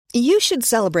You should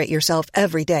celebrate yourself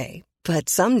every day, but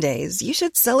some days you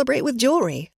should celebrate with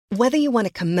jewelry. Whether you want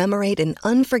to commemorate an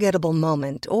unforgettable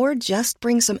moment or just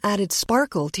bring some added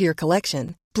sparkle to your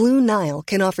collection, Blue Nile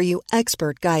can offer you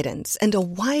expert guidance and a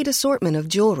wide assortment of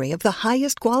jewelry of the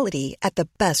highest quality at the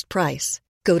best price.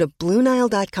 Go to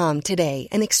BlueNile.com today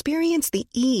and experience the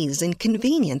ease and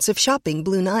convenience of shopping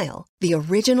Blue Nile, the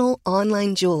original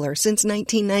online jeweler since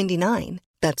 1999.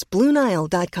 That's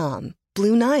BlueNile.com.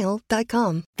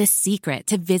 BlueNile.com. The secret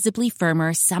to visibly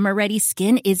firmer, summer-ready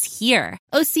skin is here.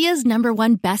 Osea's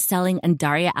 #1 best-selling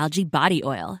Undaria Algae Body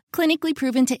Oil. Clinically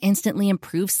proven to instantly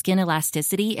improve skin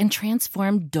elasticity and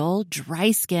transform dull,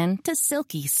 dry skin to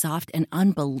silky, soft, and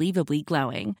unbelievably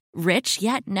glowing. Rich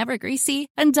yet never greasy,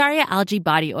 Undaria Algae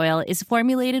Body Oil is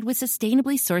formulated with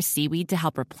sustainably sourced seaweed to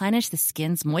help replenish the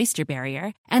skin's moisture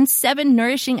barrier and 7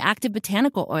 nourishing active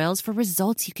botanical oils for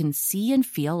results you can see and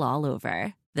feel all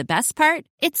over. The best part?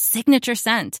 Its signature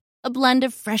scent. A blend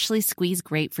of freshly squeezed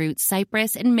grapefruit,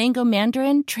 cypress, and mango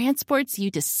mandarin transports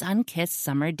you to sun-kissed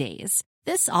summer days.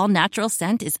 This all-natural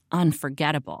scent is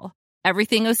unforgettable.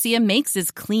 Everything Osea makes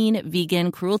is clean, vegan,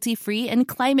 cruelty-free, and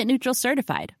climate-neutral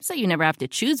certified, so you never have to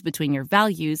choose between your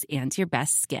values and your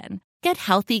best skin. Get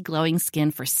healthy, glowing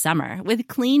skin for summer with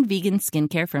clean, vegan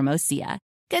skincare from Osea.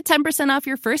 Get 10% off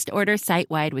your first order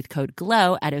site-wide with code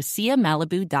GLOW at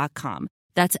OseaMalibu.com.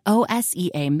 That's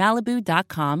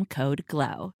OSEAMalibu.com, code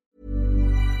GLOW.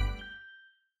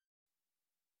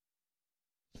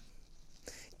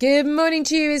 Good morning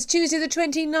to you. It's Tuesday the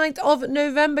 29th of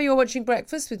November. You're watching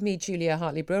Breakfast with me, Julia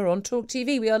Hartley-Brewer, on Talk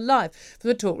TV. We are live from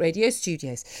the Talk Radio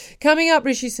studios. Coming up,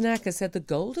 Rishi Sunak has said the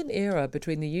golden era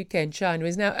between the UK and China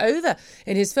is now over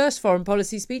in his first foreign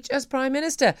policy speech as Prime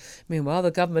Minister. Meanwhile, the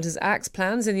government has axed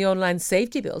plans in the online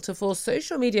safety bill to force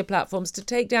social media platforms to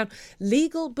take down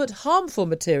legal but harmful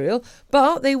material,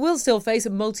 but they will still face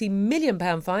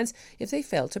multi-million-pound fines if they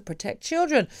fail to protect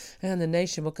children. And the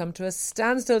nation will come to a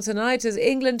standstill tonight as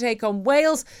England take on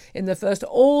Wales in the first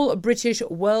all-British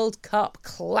World Cup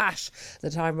clash. The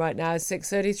time right now is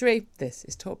 6:33. This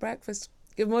is Talk Breakfast.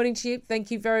 Good morning to you.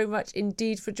 Thank you very much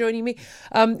indeed for joining me.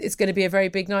 It's going to be a very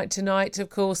big night tonight. Of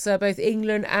course, both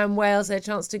England and Wales had a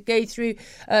chance to go through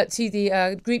to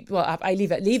the group. Well, I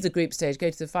leave the group stage, go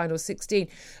to the final 16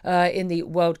 in the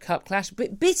World Cup clash.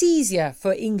 Bit easier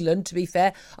for England, to be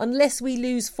fair, unless we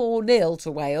lose 4-0 to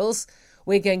Wales.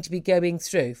 We're going to be going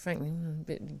through. Frankly, a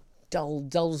bit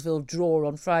Dullsville draw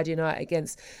on Friday night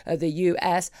against the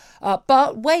US.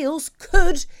 But Wales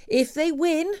could, if they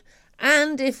win,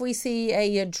 and if we see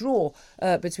a draw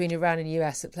between Iran and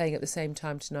US playing at the same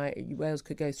time tonight, Wales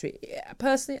could go through.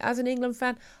 Personally, as an England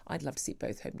fan, I'd love to see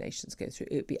both home nations go through.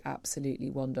 It would be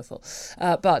absolutely wonderful.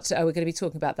 But we're going to be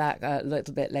talking about that a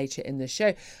little bit later in the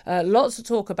show. Lots to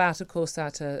talk about, of course,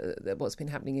 that what's been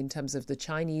happening in terms of the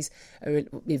Chinese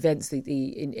events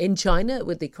in China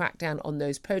with the crackdown on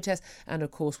those protests, and of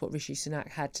course what Rishi Sunak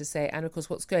had to say, and of course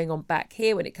what's going on back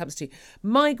here when it comes to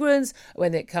migrants,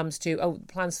 when it comes to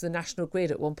plans for the National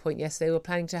Grid. At one point yesterday, they were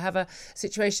planning to have a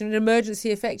situation, an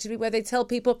emergency effectively, where they tell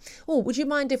people, would you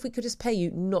mind if we could just pay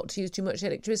you not to use too much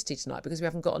electricity tonight because we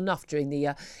haven't got enough during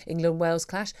the England-Wales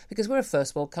clash, because we're a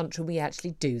first world country and we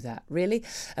actually do that, really.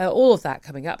 All of that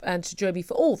coming up. And to join me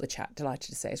for all the chat, delighted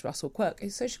to say, is Russell Quirk,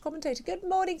 who's social commentator. Good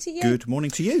morning to you. Good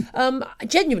morning to you.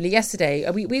 Genuinely, yesterday,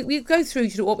 we go through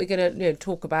what we're going to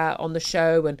talk about on the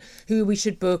show and who we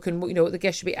should book and what the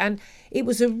guest should be. And it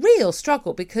was a real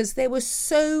struggle because there were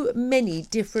so many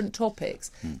different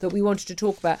topics that we wanted to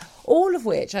talk about, all of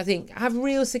which I think have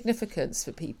real significance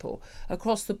for people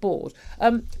across the board.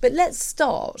 But let's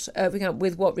start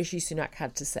with what Rishi Sunak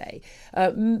had to say.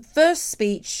 First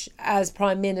speech as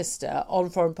Prime Minister on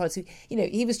foreign policy.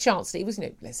 He was Chancellor. He was,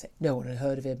 let's say, no one had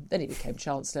heard of him. Then he became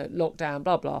Chancellor, lockdown,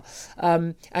 blah, blah.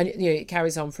 And it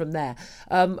carries on from there.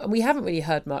 And we haven't really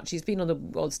heard much. He's been on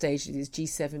the odd stage at his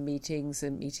G7 meetings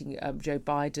and meeting Joe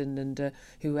Biden, and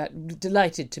who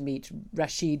delighted to meet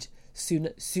Rashid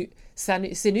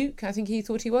Sunak, I think he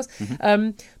thought he was.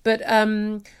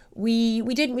 Mm-hmm. We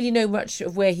didn't really know much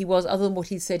of where he was other than what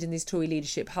he'd said in his Tory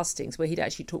leadership hustings, where he'd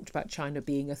actually talked about China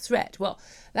being a threat. Well,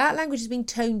 that language has been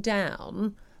toned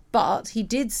down, but he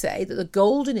did say that the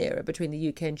golden era between the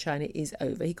UK and China is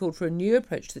over. He called for a new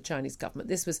approach to the Chinese government.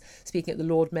 This was speaking at the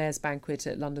Lord Mayor's banquet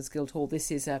at London's Guildhall.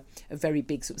 This is a very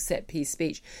big sort of set-piece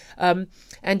speech.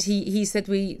 And he said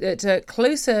the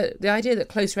idea that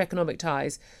closer economic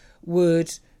ties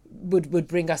would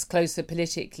bring us closer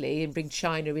politically and bring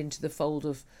China into the fold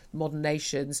of modern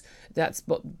nations. That's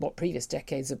what previous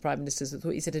decades of prime ministers have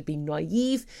thought. He said had been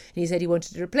naive, and he said he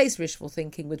wanted to replace wishful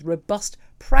thinking with robust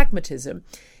pragmatism.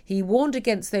 He warned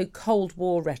against, though, Cold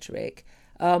War rhetoric.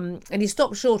 And he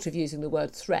stopped short of using the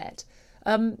word threat.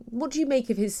 What do you make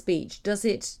of his speech? Does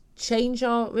it change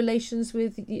our relations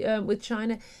with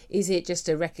China? Is it just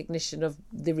a recognition of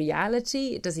the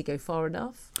reality? Does he go far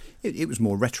enough? It was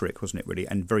more rhetoric, wasn't it, really?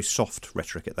 And very soft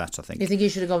rhetoric at that, I think. You think he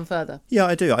should have gone further? Yeah,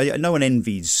 I do. No one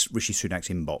envies Rishi Sunak's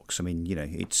inbox. I mean,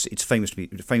 it's famously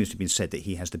been said that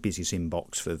he has the busiest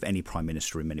inbox of any Prime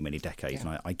Minister in many, many decades,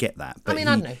 and I get that. But I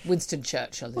don't know, Winston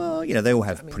Churchill. Well, they all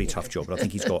have a pretty tough job, but I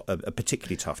think he's got a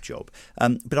particularly tough job.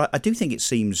 But I do think it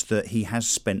seems that he has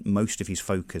spent most of his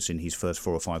focus in his first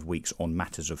 4 or 5 weeks on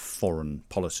matters of foreign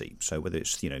policy. So whether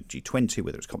it's G20,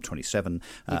 whether it's COP27,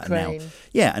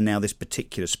 and now this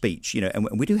particular speech, and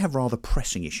we do have rather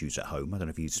pressing issues at home. I don't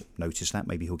know if he's noticed that.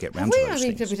 Maybe he'll get round to those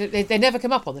things. They never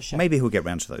come up on the show. Maybe he'll get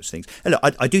round to those things. And look,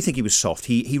 I do think he was soft.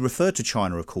 He referred to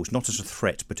China, of course, not as a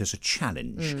threat, but as a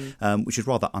challenge, which is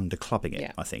rather underclubbing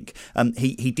it, I think.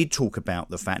 He did talk about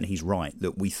the fact, and he's right,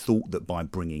 that we thought that by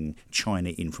bringing China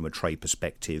in from a trade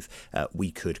perspective,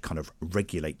 we could kind of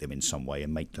regulate them in some way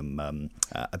and make them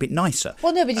a bit nicer.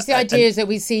 Well, no, but just the idea is that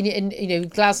we've seen it in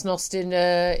Glasnost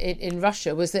in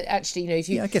Russia was that actually, if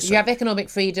you have economic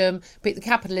freedom, but the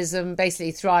capitalism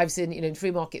basically thrives in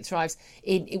free market thrives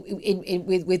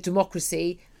with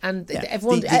democracy. And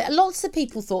everyone, lots of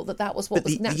people thought that was what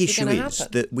was naturally going to happen. The issue is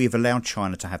that we've allowed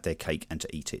China to have their cake and to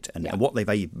eat it. And what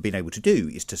they've been able to do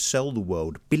is to sell the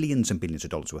world billions and billions of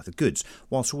dollars worth of goods,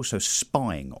 whilst also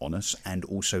spying on us and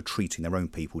also treating their own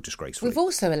people disgracefully. We've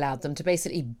also allowed them to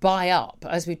basically buy up,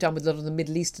 as we've done with a lot of the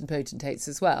Middle Eastern potentates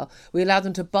as well. We allowed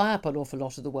them to buy up an awful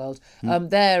lot of the world.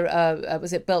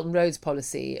 Was it Belt and Roads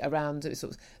policy around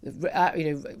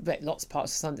lots of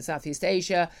parts of Southeast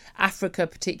Asia, Africa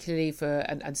particularly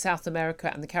and South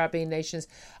America and the Caribbean nations.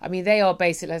 I mean, they are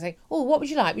basically saying, "Oh, what would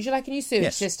you like? Would you like a new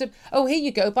sewage system? Oh, here you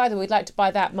go. By the way, we'd like to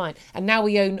buy that mine." And now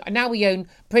we own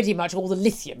pretty much all the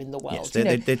lithium in the world.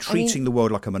 Yes, they're treating the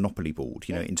world like a monopoly board,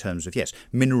 in terms of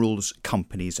minerals,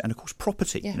 companies, and of course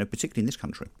property. Particularly in this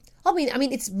country. I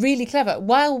mean, it's really clever.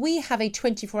 While we have a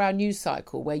 24-hour news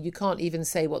cycle where you can't even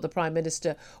say what the Prime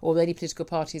Minister or any political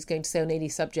party is going to say on any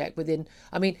subject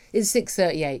it's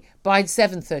 6:38. By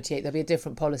 7:38, there'll be a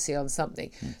different policy on something.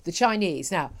 The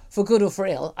Chinese, now, for good or for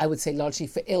ill, I would say largely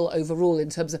for ill overall in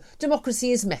terms of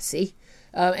democracy is messy.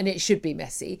 And it should be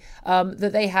messy,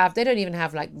 that they don't even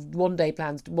have like 1 day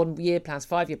plans, 1 year plans,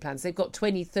 5 year plans. They've got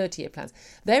 20, 30 year plans.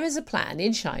 There is a plan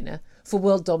in China for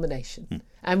world domination.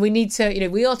 And we need to,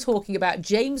 we are talking about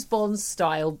James Bond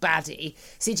style baddie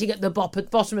sitting at the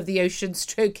bottom of the ocean,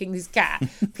 stroking his cat,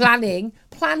 planning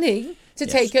to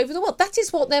take over the world. That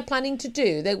is what they're planning to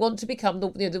do. They want to become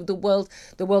the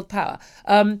world power.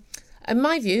 In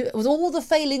my view, with all the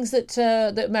failings that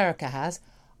America has,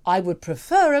 I would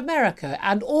prefer America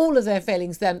and all of their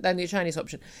failings than the Chinese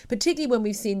option, particularly when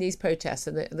we've seen these protests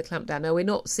and the clampdown. Now, we're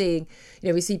not seeing,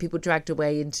 we see people dragged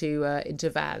away into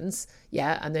vans,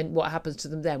 and then what happens to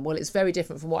them then? Well, it's very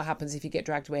different from what happens if you get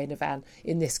dragged away in a van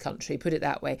in this country, put it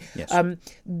that way. Yes.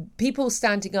 People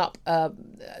standing up,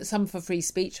 some for free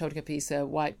speech, holding up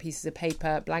white pieces of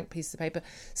paper, blank pieces of paper.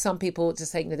 Some people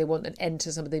just saying that they want an end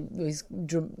to some of the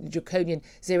draconian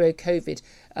zero COVID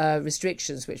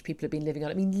restrictions which people have been living on.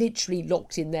 I mean, literally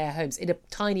locked in their homes in a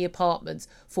tiny apartments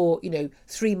for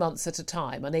 3 months at a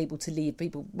time, unable to leave,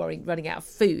 people running out of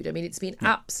food. I mean, it's been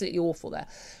absolutely awful there.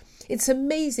 It's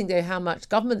amazing though how much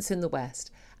governments in the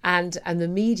West and the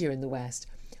media in the West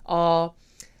are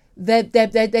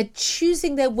they're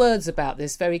choosing their words about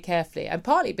this very carefully, and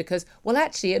partly because, well,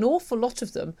 actually, an awful lot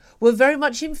of them were very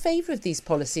much in favour of these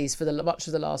policies for much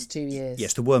of the last 2 years.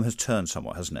 Yes, the worm has turned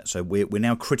somewhat, hasn't it? So we're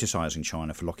now criticising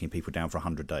China for locking people down for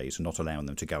 100 days and not allowing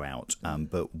them to go out.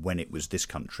 But when it was this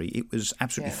country, it was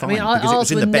absolutely fine because it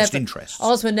was in the best interests.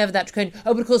 Ours were never that draconian.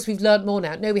 Oh, but of course we've learnt more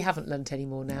now. No, we haven't learnt any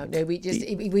more now. No, we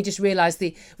just realised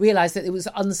that it was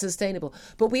unsustainable.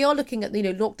 But we are looking at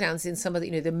lockdowns in some of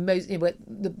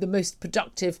the most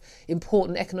productive,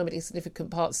 important, economically significant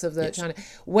parts of China.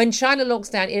 When China locks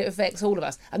down, it affects all of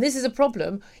us. And this is a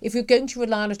problem if you're going to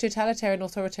rely on a totalitarian,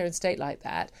 authoritarian state like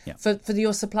that for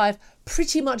your supply of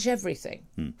pretty much everything.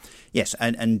 Yes,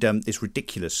 and this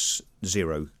ridiculous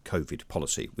zero COVID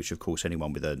policy, which of course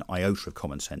anyone with an iota of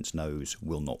common sense knows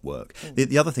will not work.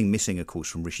 The other thing missing, of course,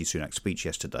 from Rishi Sunak's speech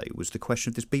yesterday was the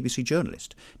question of this BBC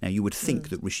journalist. Now, you would think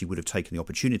that Rishi would have taken the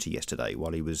opportunity yesterday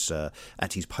while he was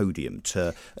at his podium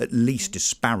to at least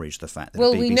disparage the fact that a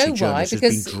BBC journalist has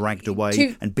been dragged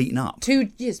away and beaten up.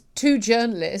 Two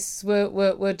journalists were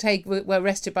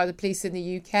arrested by the police in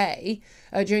the UK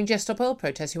during Just Stop Oil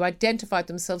protests, who identified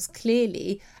themselves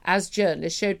clearly as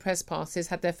journalists, showed press passes,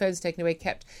 had their phones taken taken away,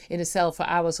 kept in a cell for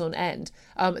hours on end.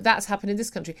 That's happened in this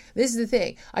country. This is the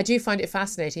thing. I do find it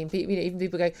fascinating. Even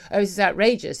people go, oh, this is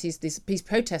outrageous. These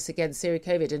protests against zero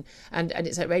COVID and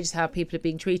it's outrageous how people are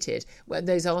being treated. When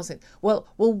those are things. Well,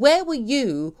 where were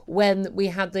you when we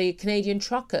had the Canadian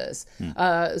truckers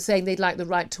saying they'd like the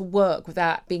right to work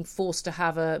without being forced to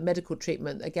have a medical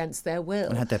treatment against their will?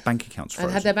 And had their bank accounts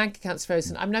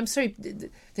frozen. I mean, I'm sorry,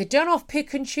 they don't off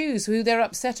pick and choose who they're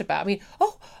upset about. I mean,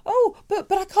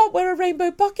 but I can't wear a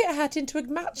rainbow bucket hat into a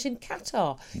match in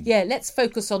Qatar. Yeah, let's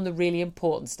focus on the really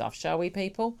important stuff, shall we,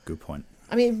 people? Good point.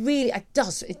 I mean, it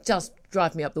does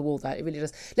drive me up the wall, that it really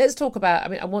does. Let's talk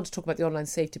about, I want to talk about the online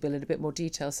safety bill in a bit more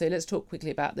detail. So let's talk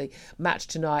quickly about the match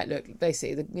tonight. Look,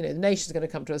 basically, the nation's going to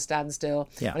come to a standstill.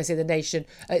 Yeah. When I say the nation,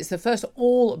 it's the first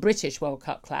all-British World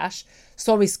Cup clash.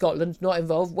 Sorry, Scotland, not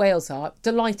involved. Wales are.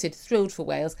 Delighted, thrilled for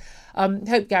Wales.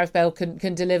 Hope Gareth Bale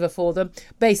can deliver for them.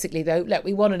 Basically, though, look,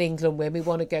 we want an England win. We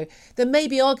want to go. There may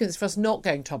be arguments for us not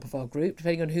going top of our group,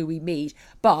 depending on who we meet.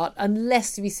 But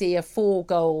unless we see a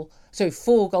four-goal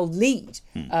lead,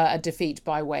 a defeat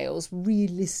by Wales,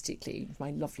 realistically,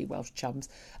 my lovely Welsh chums,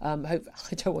 I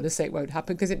don't want to say it won't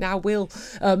happen because it now will.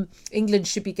 England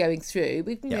should be going through.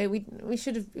 We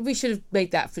should have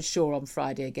made that for sure on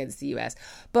Friday against the US.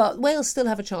 But Wales still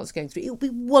have a chance of going through. It would be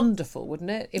wonderful, wouldn't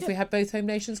it, if we had both home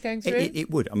nations going through? It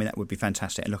would. I mean, that would be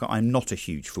fantastic. And look, I'm not a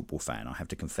huge football fan, I have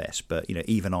to confess, but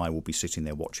even I will be sitting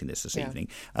there watching this evening.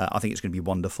 I think it's going to be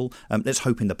wonderful. Let's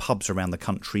hope in the pubs around the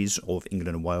countries of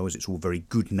England and Wales, it's all very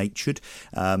good-natured.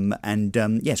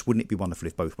 Yes, wouldn't it be wonderful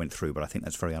if both went through? But I think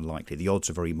that's very unlikely. The odds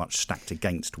are very much stacked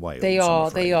against Wales. They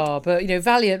are. But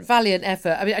valiant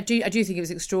effort. I mean, I do think it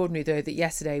was extraordinary though that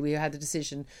yesterday we had a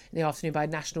decision in the afternoon by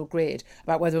National Grid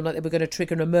about whether or not they were going to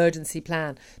trigger an emergency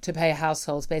plan to pay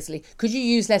households. Basically, could you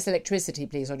use less electricity,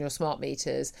 please, on your smart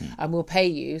meters, and we'll pay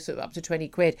you up to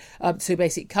 £20 to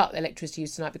basically cut electricity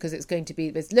use tonight because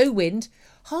there's low wind.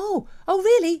 Oh,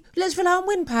 really? Let's rely on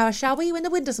wind power, shall we? When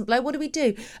the wind doesn't blow, what do we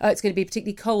do? It's going to be a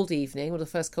particularly cold evening, one of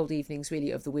the first cold evenings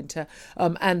really of the winter,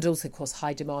 and also, of course,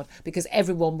 high demand because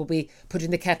everyone will be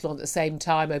putting the kettle on at the same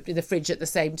time, opening the fridge at the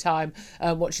same time,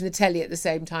 watching the telly at the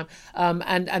same time,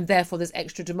 and therefore there's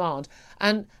extra demand.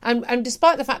 And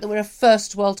despite the fact that we're a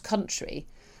first world country,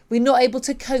 we're not able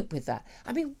to cope with that.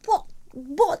 I mean,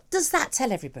 what does that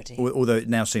tell everybody? Although it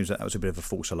now seems that was a bit of a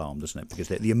false alarm, doesn't it? Because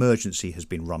the emergency has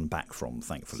been run back from,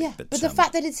 thankfully. Yeah, but the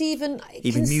fact that it's even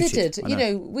considered,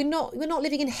 muted, we're not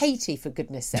living in Haiti, for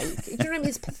goodness sake. Do you know what I mean?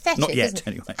 It's pathetic. Not yet, isn't it?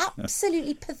 anyway.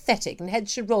 Absolutely pathetic, and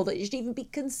heads should roll that it should even be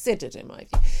considered, in my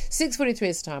view. 6:43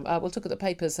 is time. We'll talk at the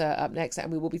papers up next, and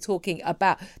we will be talking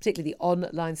about particularly the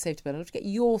online safety bill. I'd love to get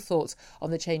your thoughts on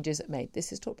the changes made.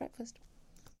 This is Talk Breakfast.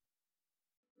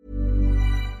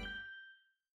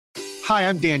 Hi,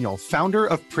 I'm Daniel, founder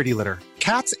of Pretty Litter.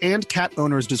 Cats and cat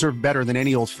owners deserve better than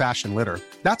any old-fashioned litter.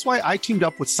 That's why I teamed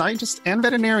up with scientists and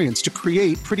veterinarians to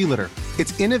create Pretty Litter.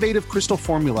 Its innovative crystal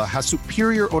formula has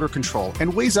superior odor control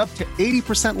and weighs up to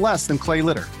 80% less than clay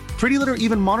litter. Pretty Litter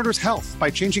even monitors health by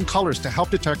changing colors to help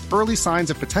detect early signs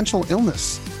of potential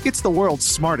illness. It's the world's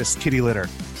smartest kitty litter.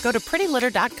 Go to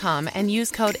prettylitter.com and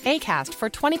use code ACAST for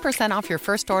 20% off your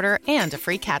first order and a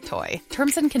free cat toy.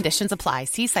 Terms and conditions apply.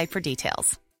 See site for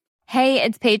details. Hey,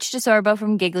 it's Paige DeSorbo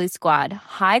from Giggly Squad.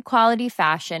 High quality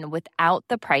fashion without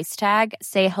the price tag.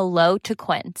 Say hello to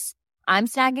Quince. I'm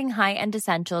snagging high-end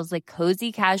essentials like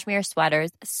cozy cashmere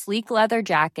sweaters, sleek leather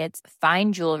jackets,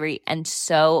 fine jewelry, and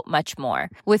so much more.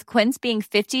 With Quince being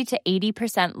 50 to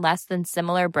 80% less than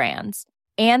similar brands.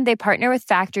 And they partner with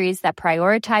factories that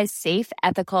prioritize safe,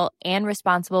 ethical, and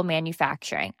responsible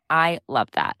manufacturing. I love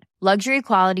that. Luxury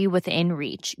quality within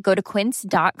reach. Go to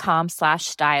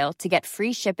quince.com/style to get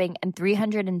free shipping and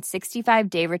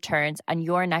 365-day returns on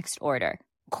your next order.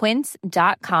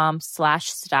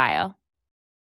 Quince.com/style.